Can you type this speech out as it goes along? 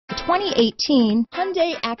The 2018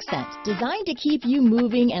 Hyundai Accent. Designed to keep you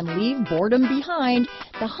moving and leave boredom behind,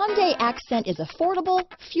 the Hyundai Accent is affordable,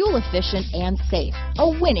 fuel efficient, and safe. A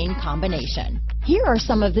winning combination. Here are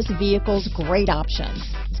some of this vehicle's great options: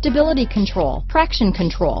 stability control, traction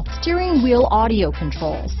control, steering wheel audio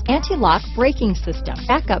controls, anti-lock braking system,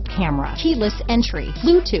 backup camera, keyless entry,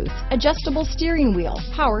 Bluetooth, adjustable steering wheel,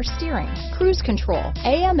 power steering, cruise control,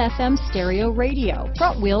 AM/FM stereo radio,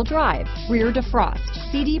 front wheel drive, rear defrost,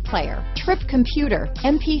 CD player, trip computer,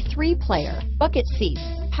 MP3 player, bucket seats,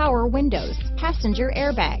 power windows, passenger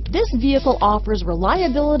airbag. This vehicle offers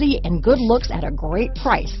reliability and good looks at a great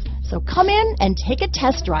price. So come in and take a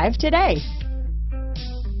test drive today.